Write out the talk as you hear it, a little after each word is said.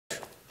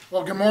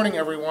Well, good morning,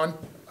 everyone.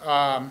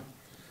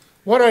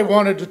 What I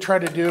wanted to try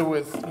to do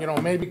with,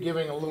 maybe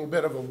giving a little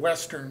bit of a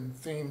Western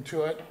theme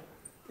to it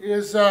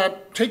is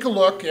take a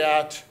look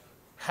at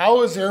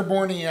how has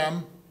airborne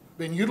EM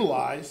been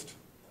utilized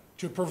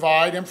to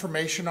provide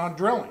information on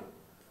drilling.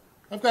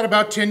 I've got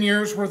about 10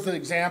 years worth of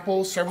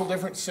examples, several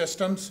different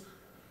systems.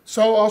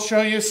 So I'll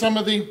show you some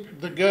of the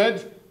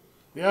good,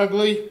 the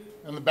ugly,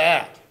 and the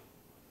bad.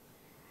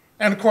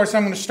 And of course,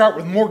 I'm going to start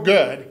with more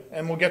good,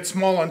 and we'll get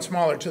smaller and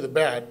smaller to the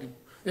bad.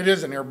 It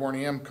is an airborne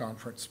EM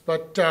conference.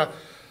 But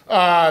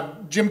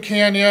Jim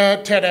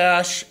Kanya, Ted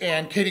Ash,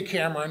 and Katie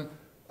Cameron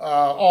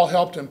all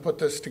helped and put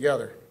this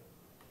together.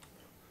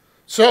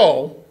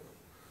 So,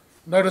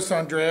 notice,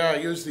 Andrea, I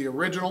used the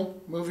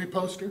original movie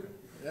poster.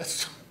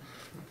 Yes.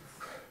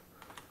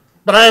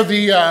 But I have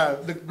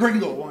the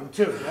gringo one,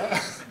 too.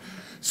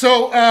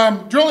 So,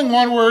 drilling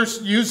waterworks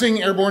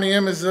using airborne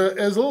EM is a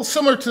little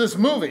similar to this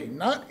movie.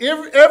 Not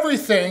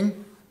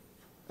everything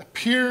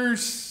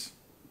appears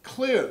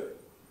clear.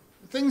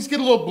 Things get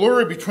a little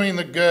blurry between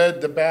the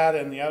good, the bad,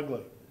 and the ugly.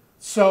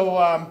 So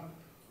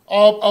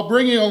I'll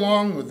bring you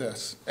along with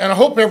this. And I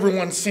hope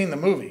everyone's seen the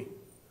movie,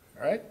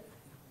 all right?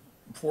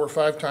 4 or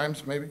 5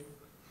 times, maybe.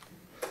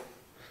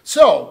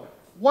 So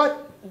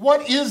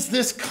what is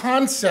this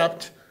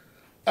concept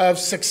of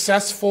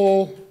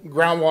successful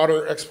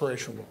groundwater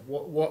exploration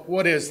well?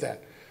 What is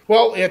that?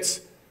 Well,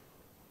 it's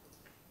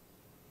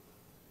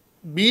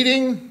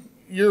meeting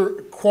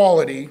your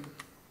quality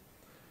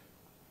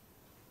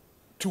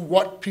to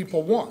what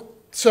people want.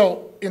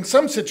 So in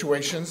some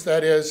situations,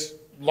 that is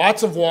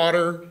lots of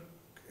water,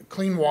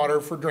 clean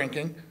water for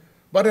drinking.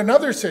 But in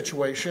other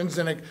situations,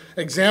 an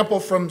example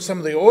from some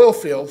of the oil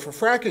field for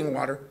fracking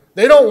water,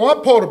 they don't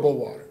want potable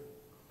water.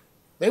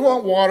 They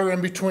want water in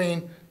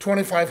between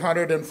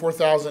 2,500 and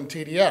 4,000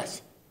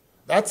 TDS.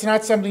 That's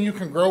not something you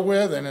can grow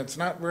with, and it's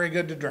not very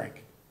good to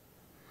drink.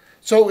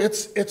 So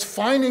it's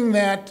finding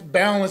that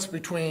balance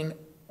between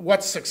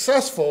what's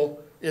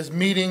successful is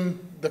meeting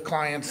the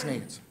client's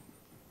needs.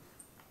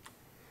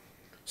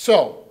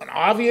 So, an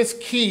obvious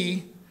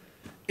key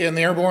in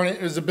the airborne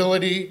is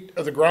ability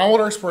of the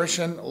groundwater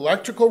exploration,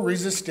 electrical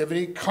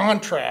resistivity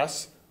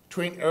contrasts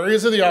between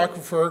areas of the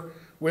aquifer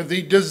with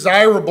the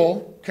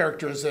desirable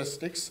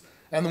characteristics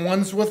and the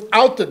ones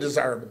without the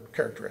desirable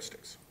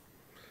characteristics.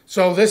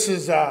 So this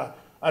is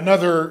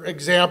another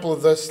example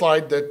of the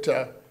slide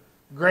that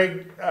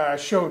Greg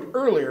showed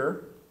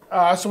earlier.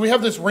 So we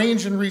have this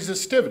range and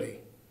resistivity.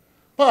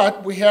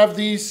 But we have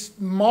these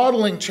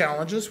modeling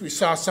challenges. We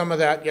saw some of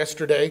that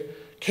yesterday.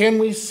 Can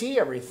we see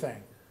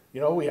everything?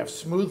 We have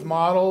smooth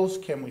models.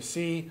 Can we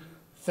see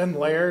thin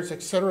layers,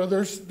 et cetera?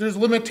 There's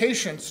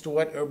limitations to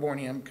what airborne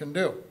EM can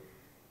do.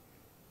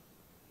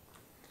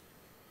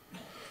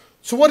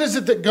 So what is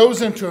it that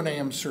goes into an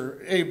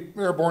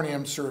airborne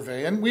EM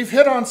survey? And we've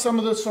hit on some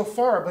of this so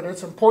far, but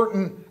it's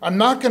important. I'm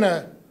not going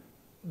to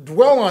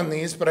dwell on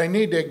these, but I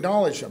need to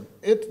acknowledge them.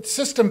 It's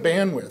system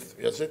bandwidth.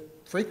 Is it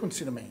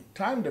frequency domain,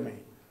 time domain,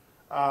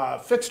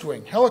 fixed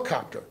wing,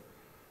 helicopter,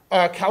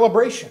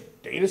 calibration,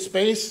 data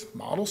space,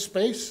 model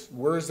space,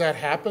 where does that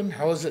happen?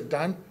 How is it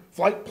done?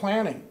 Flight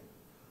planning,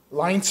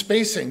 line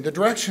spacing, the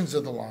directions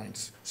of the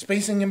lines,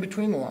 spacing in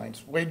between the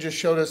lines. Wade just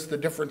showed us the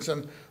difference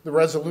in the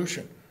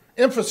resolution.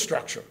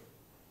 Infrastructure,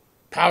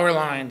 power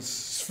lines,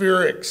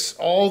 spherics,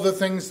 all the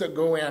things that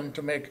go in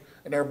to make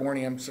an airborne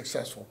EM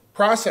successful.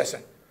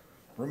 Processing,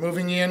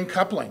 removing EM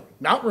coupling,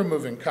 not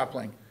removing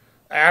coupling,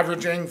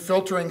 averaging,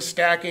 filtering,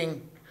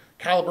 stacking,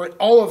 calibrate,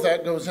 all of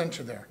that goes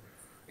into there.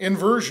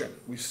 Inversion,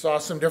 we saw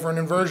some different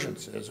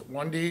inversions. Is it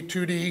 1D,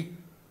 2D,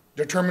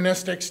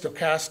 deterministic,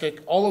 stochastic?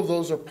 All of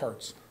those are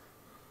parts.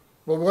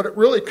 But what it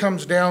really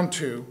comes down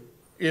to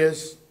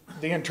is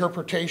the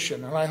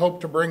interpretation, and I hope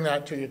to bring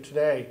that to you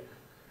today,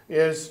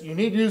 is you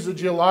need to use a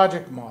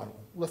geologic model,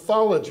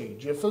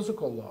 lithology,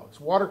 geophysical logs,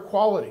 water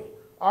quality,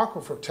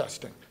 aquifer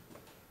testing.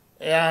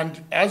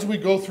 And as we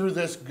go through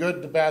this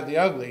good, the bad, the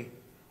ugly,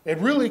 it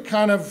really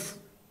kind of,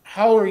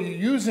 how are you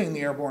using the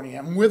airborne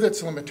EM with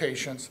its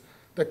limitations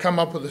that come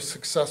up with a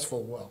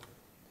successful well.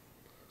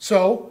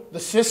 So the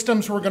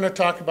systems we're going to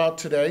talk about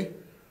today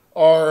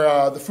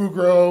are the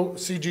Fugro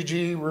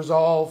CGG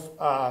Resolve.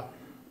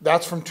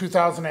 That's from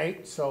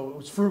 2008, so it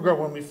was Fugro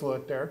when we flew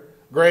it there.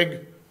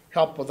 Greg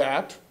helped with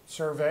that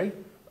survey.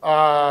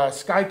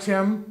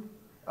 SkyTim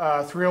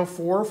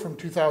 304 from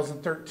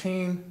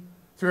 2013,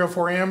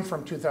 304M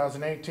from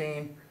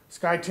 2018,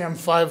 SkyTim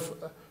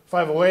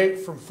 508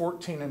 from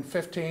 14 and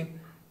 15,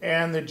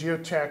 and the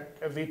Geotech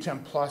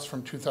VTEM Plus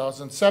from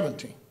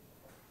 2017.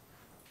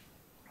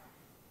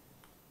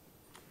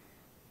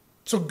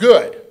 So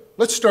good.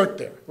 Let's start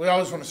there. We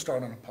always want to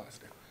start on a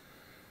positive.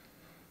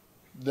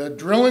 The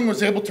drilling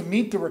was able to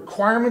meet the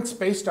requirements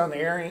based on the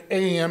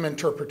AEM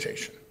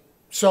interpretation.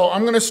 So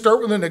I'm going to start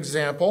with an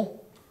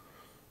example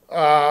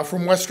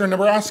from western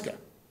Nebraska.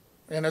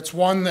 And it's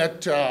one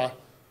that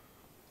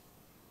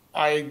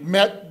I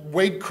met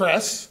Wade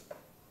Kress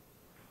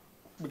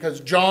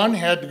because John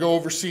had to go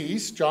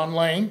overseas, John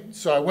Lane.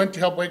 So I went to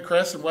help Wade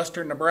Kress in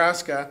western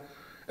Nebraska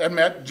and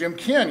met Jim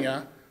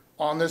Kenya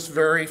on this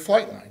very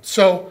flight line.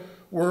 So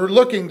we're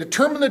looking to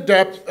determine the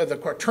depth of the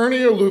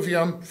Quaternary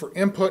alluvium for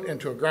input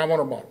into a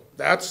groundwater model.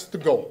 That's the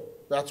goal.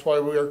 That's why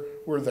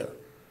we're there.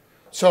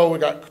 So we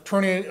got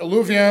Quaternary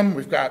alluvium,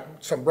 we've got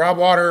some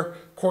broadwater,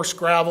 coarse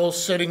gravel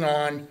sitting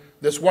on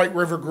this White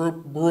River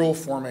Group Brule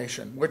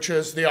Formation, which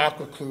is the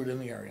aquiclude in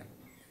the area.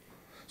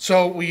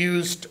 So we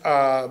used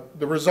the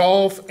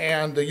Resolve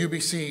and the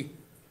UBC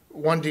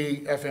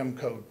 1D FM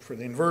code for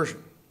the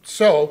inversion.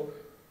 So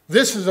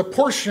this is a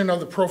portion of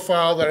the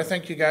profile that I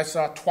think you guys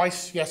saw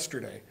twice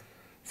yesterday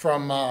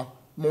from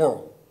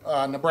Morrill,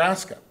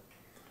 Nebraska.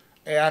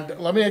 And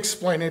let me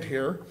explain it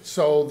here.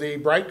 So the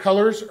bright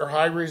colors are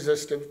high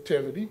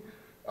resistivity.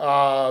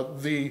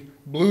 The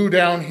blue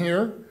down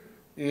here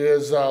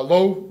is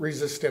low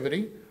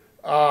resistivity.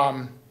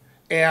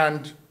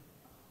 And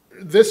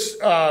this,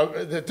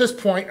 at this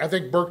point, I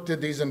think Burke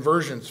did these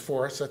inversions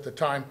for us at the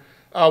time.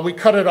 We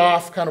cut it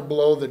off kind of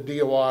below the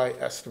DOI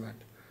estimate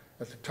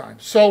at the time.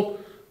 So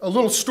a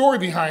little story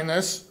behind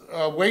this.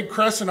 Wade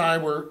Kress and I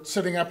were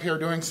sitting up here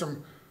doing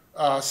some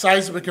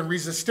seismic and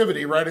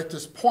resistivity right at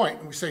this point.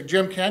 And we say,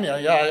 Jim, can you?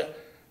 Yeah,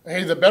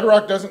 hey, the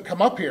bedrock doesn't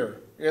come up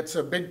here. It's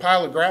a big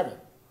pile of gravel.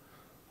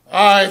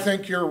 I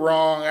think you're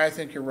wrong. I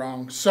think you're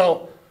wrong.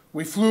 So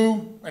we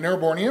flew an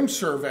airborne EM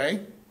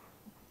survey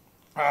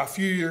a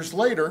few years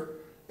later,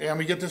 and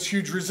we get this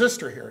huge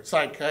resistor here. It's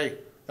like, hey,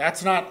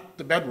 that's not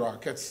the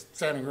bedrock. It's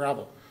sand and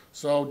gravel.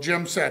 So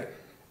Jim said,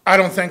 I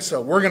don't think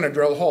so. We're going to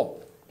drill a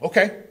hole.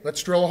 Okay,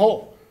 let's drill a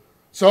hole.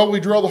 So we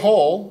drill the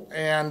hole,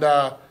 and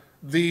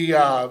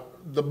the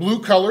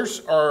blue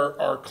colors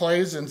are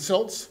clays and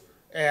silts,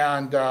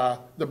 and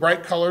the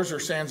bright colors are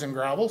sands and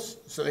gravels.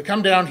 So they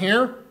come down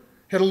here,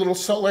 hit a little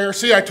silt layer.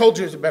 See, I told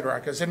you it's a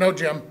bedrock. I said, no,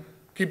 Jim,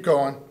 keep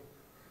going.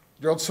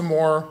 Drilled some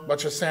more,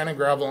 bunch of sand and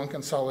gravel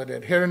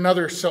unconsolidated. Hit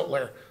another silt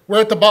layer.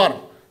 We're at the bottom.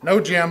 No,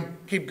 Jim,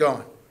 keep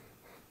going.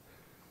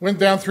 Went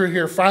down through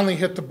here, finally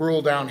hit the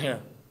brule down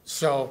here.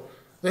 So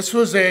this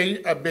was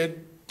a big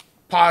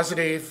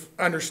positive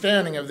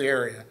understanding of the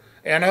area,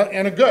 and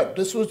a good.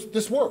 This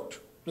worked.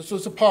 This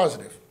was a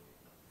positive,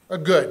 a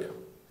good.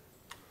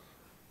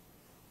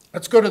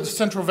 Let's go to the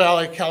Central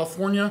Valley,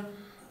 California.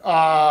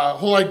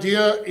 Whole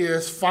idea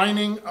is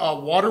finding a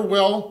water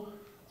well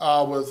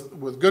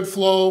with good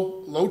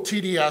flow, low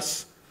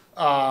TDS,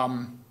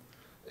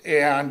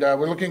 and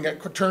we're looking at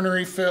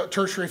quaternary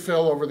tertiary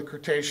fill over the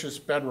Cretaceous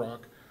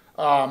bedrock.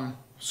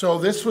 So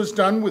this was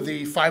done with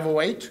the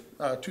 508,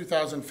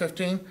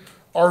 2015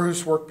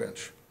 Aarhus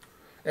workbench.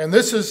 And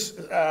this is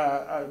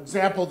an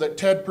example that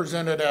Ted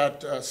presented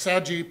at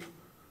SAGEP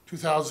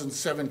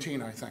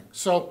 2017, I think.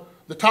 So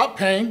the top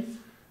pane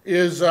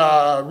is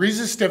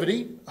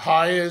resistivity.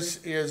 High is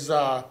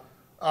the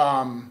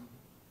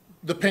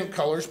pink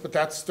colors, but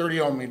that's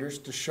 30 ohm meters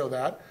to show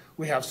that.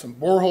 We have some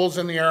boreholes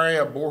in the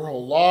area,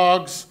 borehole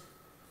logs.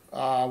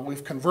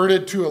 We've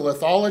converted to a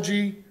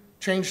lithology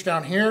change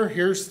down here.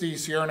 Here's the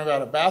Sierra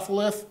Nevada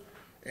batholith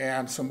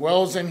and some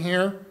wells in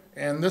here.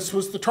 And this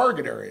was the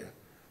target area.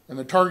 And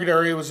the target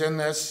area was in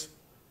this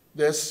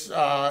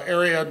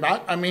area,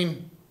 not, I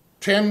mean,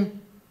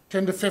 10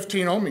 to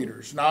 15 ohm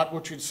meters, not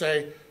what you'd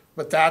say,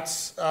 but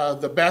that's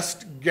the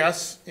best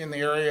guess in the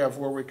area of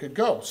where we could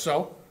go.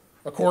 So,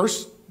 of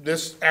course,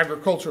 this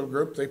agricultural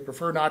group, they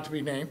prefer not to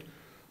be named,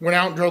 went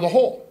out and drilled a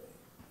hole.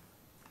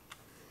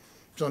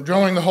 So in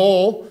drilling the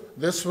hole,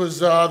 this was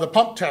the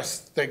pump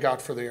test they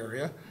got for the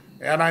area.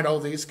 And I know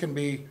these can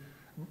be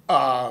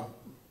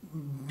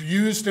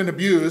used and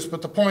abused,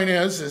 but the point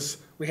is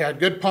we had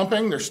good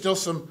pumping. There's still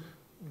some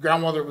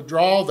groundwater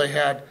withdrawal. They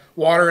had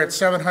water at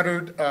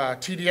 700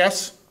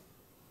 TDS.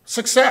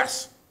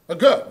 Success, a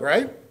good,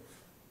 right?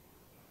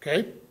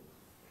 Okay.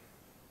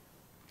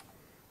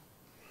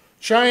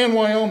 Cheyenne,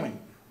 Wyoming,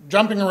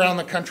 jumping around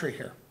the country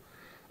here.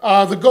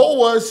 The goal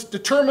was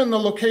determine the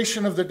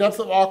location of the depth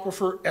of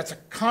aquifer as a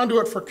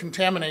conduit for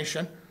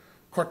contamination,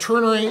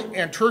 quaternary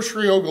and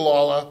tertiary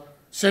Ogallala,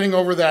 sitting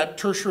over that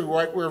tertiary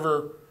White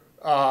River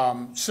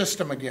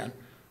system again,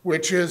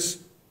 which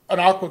is an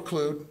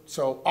aquiclude,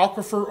 so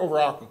aquifer over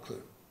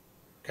aquiclude.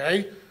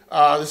 Okay,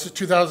 this is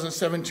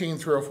 2017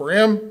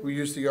 304M. We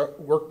used the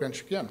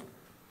workbench again.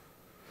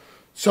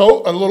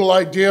 So a little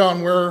idea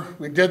on where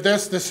we did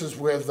this. This is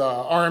with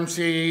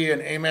RMC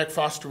and AMEC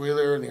Foster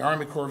Wheeler and the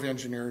Army Corps of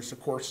Engineers. Of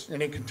course,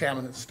 any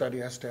contaminant study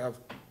has to have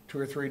 2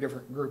 or 3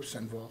 different groups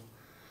involved.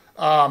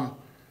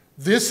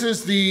 This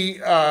is the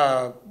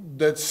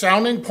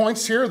sounding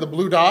points here, the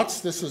blue dots.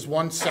 This is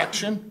one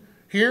section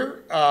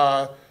here.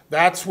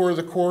 That's where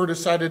the Corps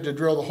decided to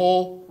drill the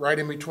hole, right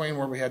in between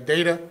where we had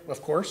data,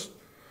 of course.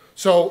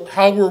 So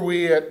how were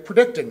we at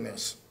predicting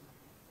this?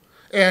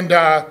 And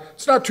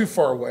it's not too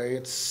far away.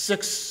 It's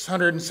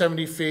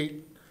 670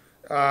 feet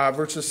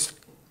versus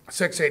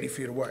 680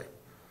 feet away.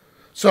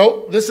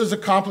 So this is a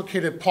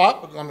complicated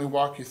plot, but let me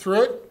walk you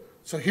through it.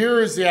 So here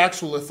is the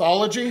actual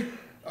lithology.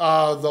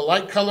 The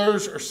light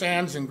colors are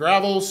sands and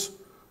gravels.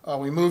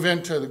 We move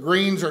into the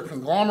greens or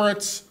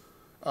conglomerates.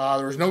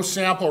 There's no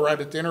sample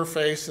right at the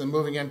interface, and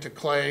moving into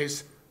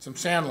clays, some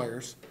sand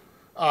layers.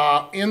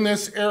 In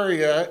this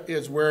area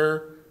is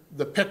where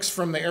the picks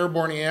from the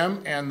airborne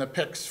EM and the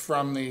picks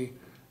from the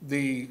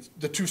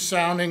two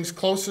soundings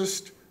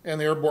closest and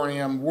the airborne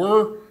EM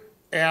were,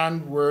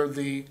 and where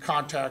the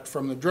contact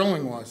from the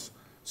drilling was.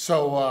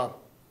 So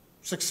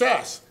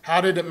success.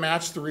 How did it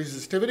match the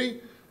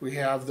resistivity? We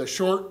have the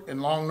short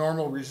and long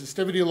normal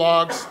resistivity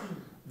logs.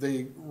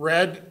 The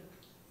red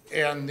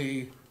and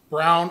the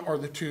brown are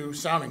the two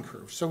sounding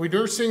curves. So we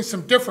are seeing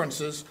some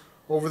differences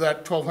over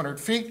that 1,200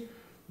 feet,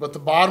 but the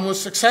bottom was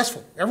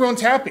successful.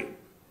 Everyone's happy.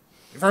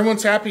 If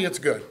everyone's happy, it's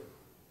good.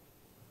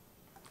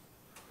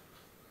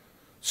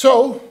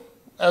 So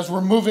as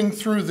we're moving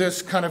through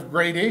this kind of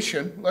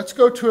gradation, let's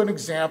go to an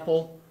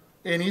example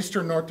in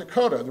eastern North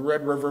Dakota, the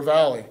Red River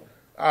Valley.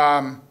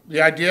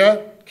 The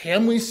idea,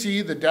 can we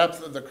see the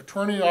depth of the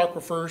Quaternary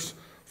aquifers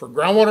for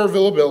groundwater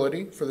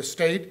availability for the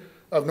state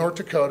of North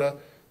Dakota?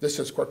 This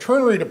is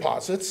Quaternary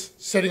deposits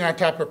sitting on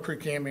top of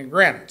Precambrian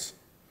granites.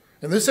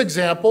 In this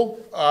example,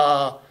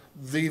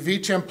 the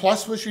VCHEM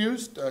Plus was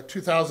used,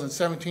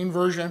 2017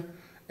 version,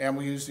 and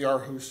we used the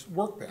Aarhus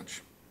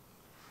workbench.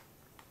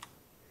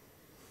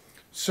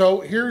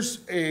 So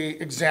here's an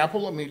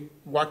example. Let me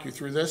walk you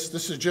through this.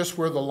 This is just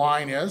where the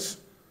line is.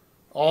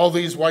 All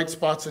these white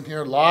spots in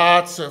here,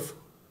 lots of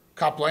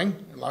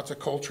coupling, and lots of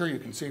culture. You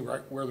can see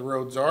right where the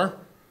roads are,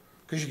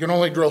 because you can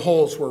only drill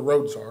holes where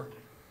roads are.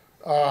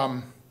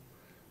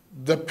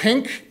 The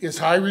pink is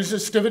high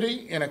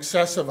resistivity in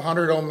excess of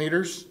 100 ohm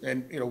meters,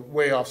 and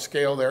way off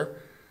scale there.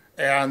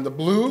 And the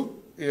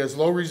blue is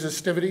low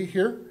resistivity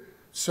here.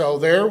 So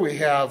there we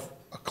have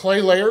a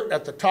clay layer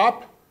at the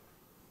top,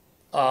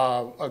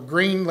 a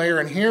green layer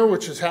in here,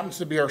 which happens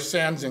to be our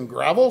sands and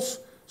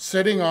gravels,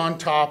 sitting on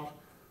top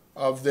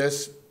of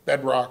this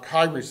bedrock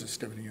high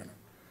resistivity unit.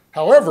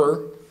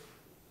 However,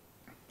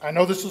 I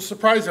know this will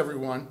surprise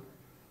everyone.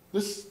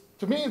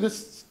 To me,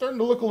 this is starting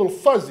to look a little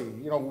fuzzy.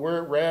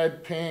 Where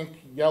red, pink,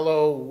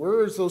 yellow,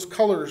 where is those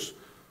colors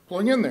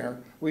flowing in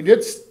there? We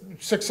did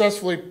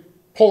successfully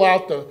pull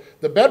out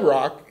the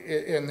bedrock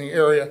in the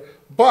area,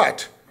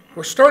 but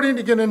we're starting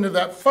to get into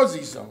that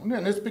fuzzy zone,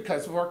 and it's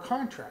because of our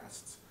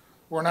contrasts.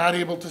 We're not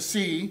able to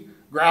see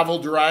gravel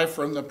derived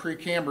from the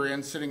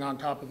Precambrian sitting on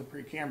top of the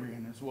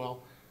Precambrian as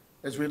well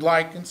as we'd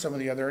like in some of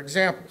the other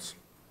examples.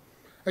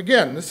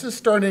 Again, this is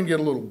starting to get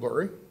a little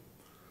blurry,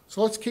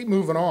 so let's keep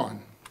moving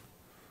on.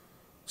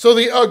 So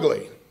the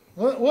ugly,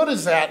 what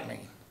does that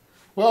mean?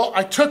 Well,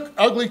 I took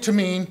ugly to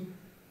mean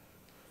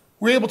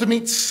we're able to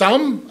meet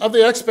some of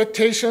the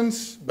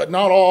expectations, but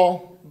not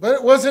all.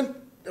 But it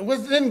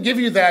didn't give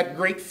you that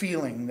great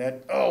feeling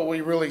that, oh,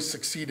 we really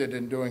succeeded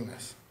in doing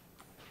this.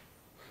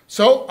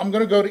 So I'm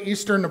going to go to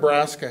eastern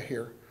Nebraska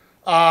here.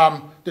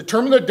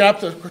 Determine the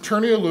depth of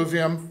Quaternary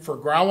alluvium for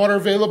groundwater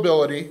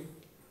availability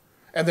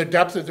and the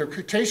depth of the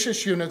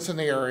Cretaceous units in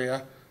the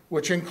area,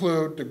 which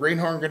include the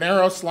Greenhorn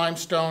Graneros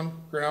limestone,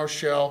 Graneros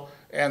shell,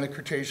 and the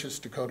Cretaceous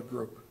Dakota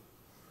group.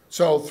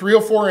 So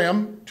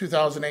 304M,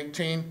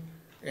 2018,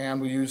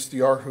 and we used the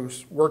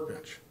Aarhus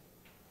workbench.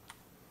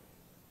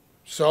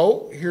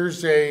 So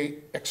here's a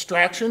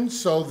extraction.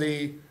 So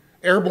the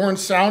airborne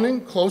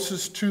sounding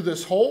closest to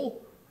this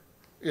hole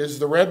is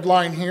the red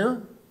line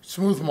here,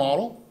 smooth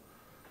model.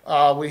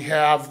 We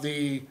have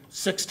the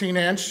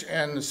 16-inch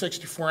and the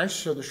 64-inch,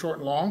 so the short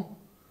and long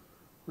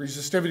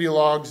resistivity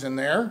logs in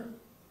there.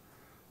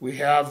 We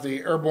have the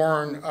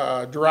airborne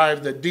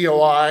derived, the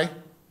DOI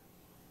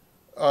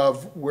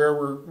of where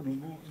we're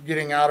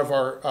getting out of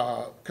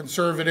our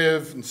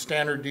conservative and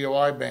standard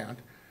DOI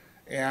band.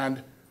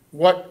 And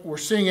what we're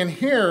seeing in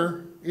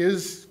here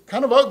is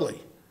kind of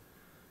ugly.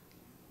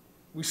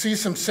 We see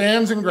some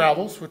sands and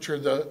gravels, which are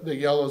the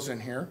yellows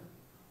in here.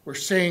 We're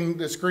seeing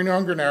this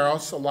Greenhorn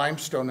Graneros, a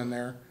limestone in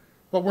there,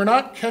 but we're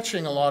not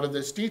catching a lot of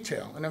this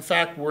detail. And in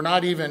fact, we're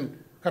not even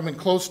coming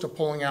close to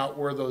pulling out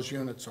where those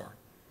units are.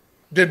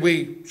 Did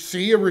we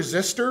see a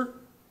resistor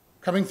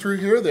coming through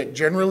here that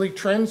generally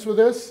trends with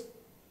this?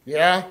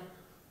 Yeah,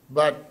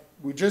 but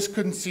we just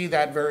couldn't see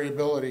that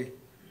variability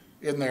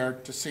in there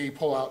to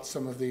pull out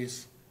some of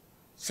these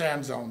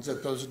sand zones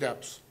at those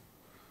depths.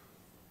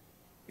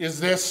 Is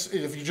this,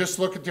 if you just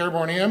look at the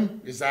airborne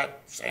EM, is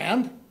that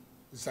sand?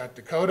 Is that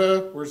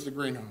Dakota? Where's the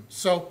greenhorn?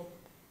 So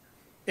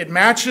it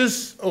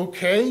matches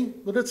okay,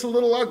 but it's a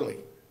little ugly.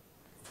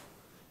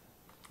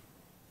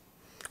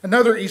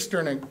 Another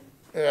eastern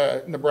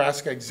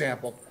Nebraska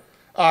example.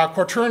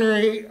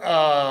 Quaternary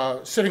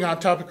sitting on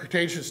top of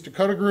Cretaceous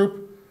Dakota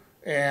group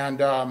and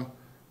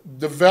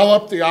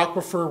developed the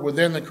aquifer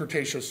within the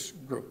Cretaceous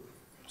group.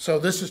 So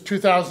this is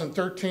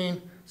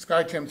 2013,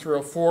 SkyTem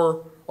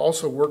 304,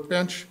 also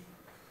workbench.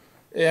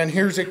 And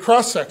here's a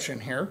cross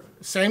section here,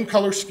 same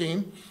color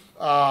scheme.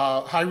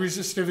 High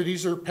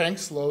resistivities are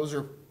pinks, lows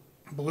are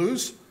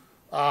blues.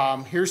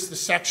 Here's the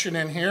section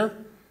in here,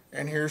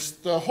 and here's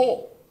the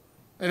hole.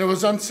 And it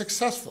was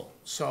unsuccessful.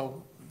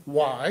 So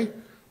why?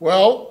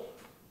 Well,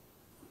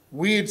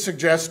 we had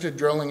suggested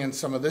drilling in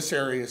some of this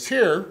areas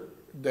here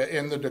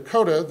in the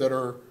Dakota that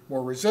are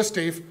more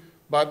resistive,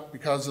 but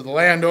because of the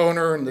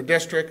landowner and the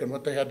district and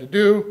what they had to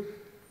do,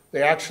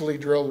 they actually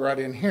drilled right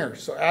in here.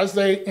 So as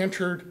they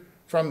entered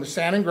from the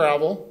sand and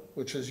gravel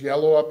which is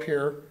yellow up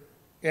here,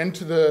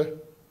 into the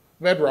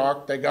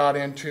bedrock, they got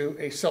into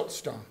a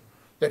siltstone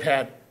that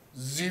had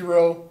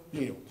 0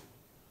 yield.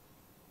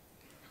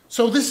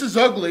 So this is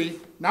ugly,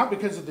 not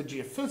because of the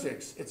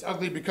geophysics, it's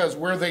ugly because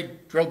where they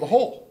drilled the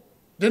hole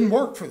didn't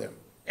work for them.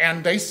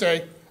 And they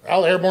say,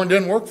 well, airborne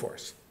didn't work for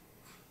us.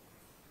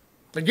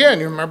 Again,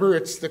 you remember,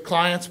 it's the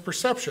client's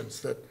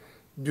perceptions that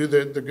do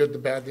the good, the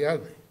bad, the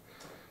ugly.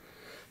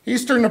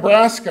 Eastern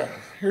Nebraska,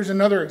 here's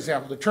another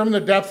example. Determine the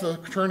depth of the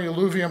quaternary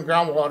alluvium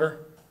groundwater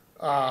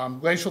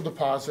glacial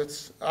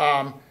deposits.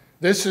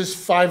 This is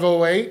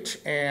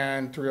 508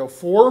 and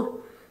 304.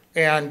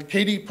 And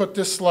Katie put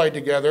this slide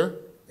together,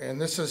 and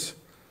this is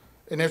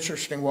an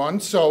interesting one.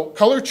 So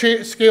color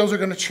scales are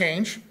going to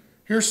change.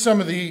 Here's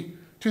some of the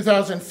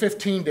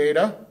 2015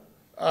 data.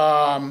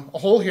 A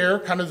hole here,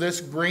 kind of this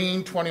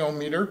green 20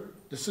 meter.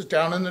 This is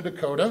down in the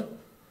Dakota.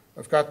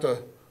 I've got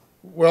the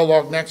well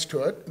log next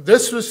to it.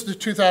 This was the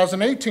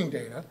 2018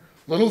 data.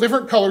 A little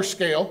different color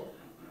scale.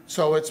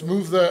 So it's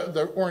moved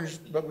the orange,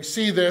 but we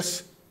see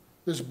this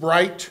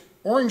bright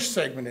orange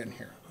segment in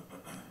here.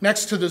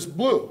 Next to this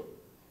blue.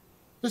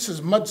 This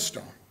is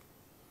mudstone.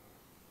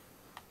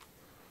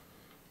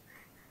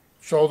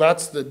 So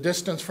that's the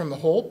distance from the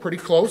hole, pretty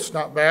close,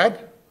 not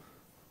bad.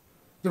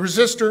 The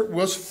resistor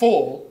was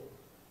full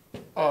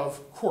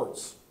of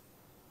quartz,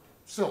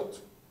 silt.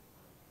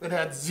 It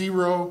had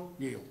 0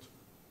 yield.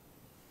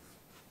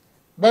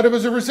 But it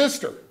was a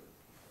resistor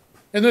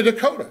in the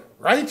Dakota,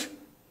 right?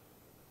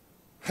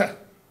 It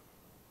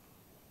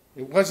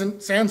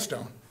wasn't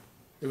sandstone.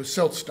 It was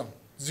siltstone,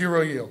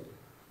 0 yield.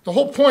 The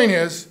whole point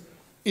is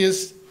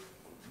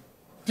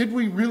did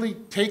we really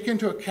take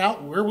into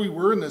account where we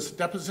were in this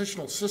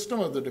depositional system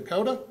of the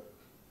Dakota?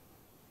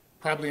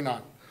 Probably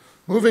not.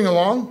 Moving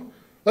along,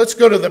 let's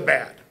go to the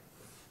bad.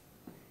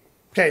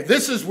 Okay,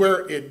 this is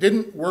where it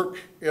didn't work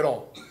at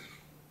all.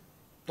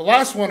 The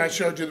last one I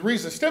showed you, the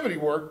resistivity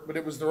worked, but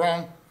it was the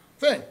wrong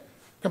thing,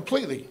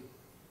 completely.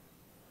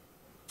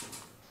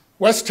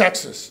 West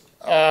Texas,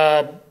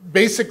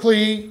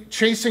 basically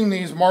chasing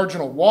these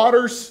marginal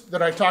waters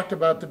that I talked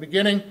about at the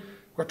beginning,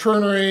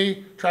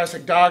 Quaternary,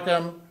 Triassic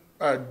Dacum,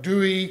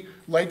 Dewey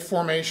Lake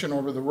Formation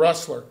over the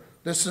Rustler.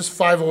 This is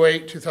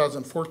 508,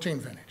 2014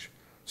 vintage.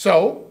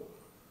 So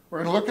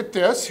we're going to look at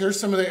this. Here's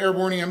some of the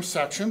airborne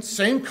sections,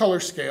 same color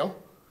scale.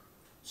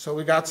 So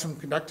we got some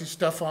conductive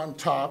stuff on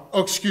top.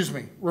 Oh, excuse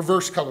me,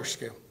 reverse color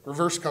scale.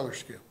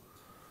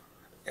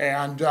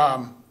 And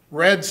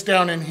red's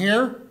down in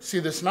here. See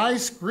this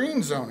nice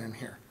green zone in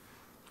here.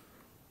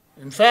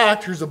 In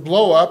fact, here's a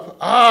blow up.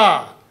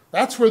 Ah,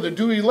 that's where the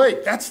Dewey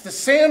Lake, that's the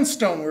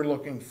sandstone we're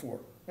looking for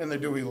in the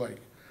Dewey Lake.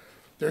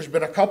 There's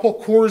been a couple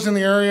cores in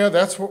the area.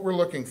 That's what we're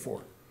looking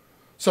for.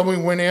 So we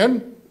went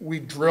in, we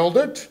drilled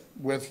it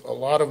with a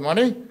lot of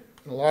money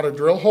and a lot of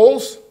drill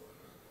holes.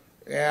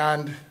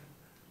 And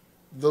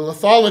the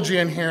lithology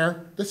in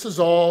here, this is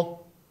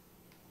all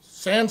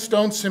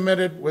sandstone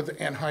cemented with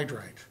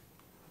anhydrite.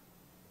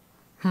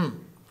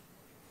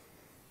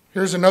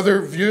 Here's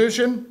another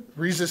vision.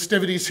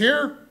 Resistivities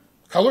here.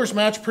 Colors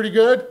match pretty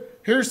good.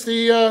 Here's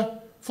the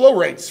flow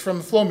rates from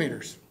the flow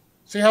meters.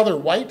 See how they're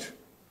white?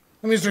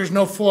 That means there's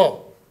no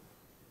flow.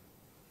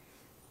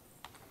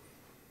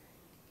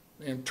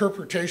 The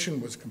interpretation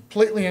was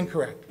completely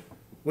incorrect.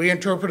 We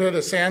interpreted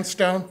a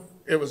sandstone.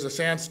 It was a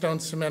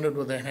sandstone cemented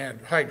with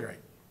anhydrite.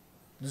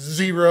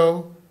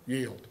 0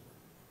 yield.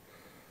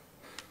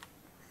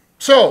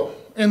 So,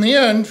 in the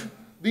end,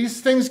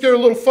 these things get a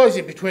little fuzzy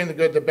between the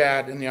good, the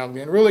bad, and the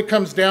ugly. And it really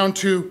comes down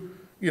to,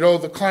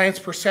 the client's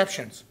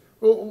perceptions.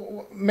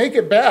 Well, make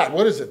it bad.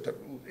 What is it? The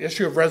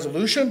issue of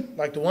resolution?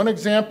 Like the one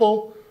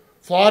example,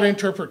 flawed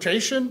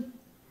interpretation?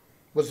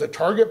 Was the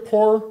target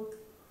poor?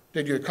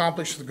 Did you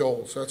accomplish the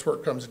goals? That's where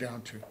it comes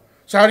down to.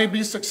 So how do you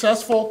be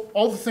successful?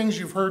 All the things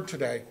you've heard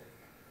today.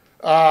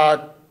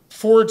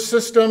 Forward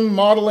system,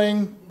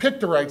 modeling, pick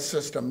the right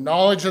system,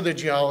 knowledge of the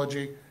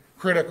geology,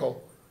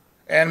 critical,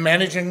 and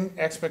managing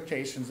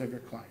expectations of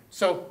your client.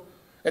 So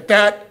at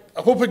that,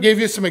 I hope it gave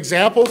you some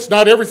examples.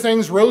 Not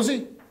everything's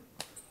rosy,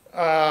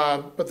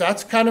 but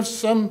that's kind of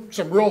some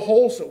real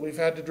holes that we've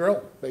had to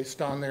drill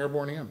based on the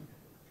airborne EM.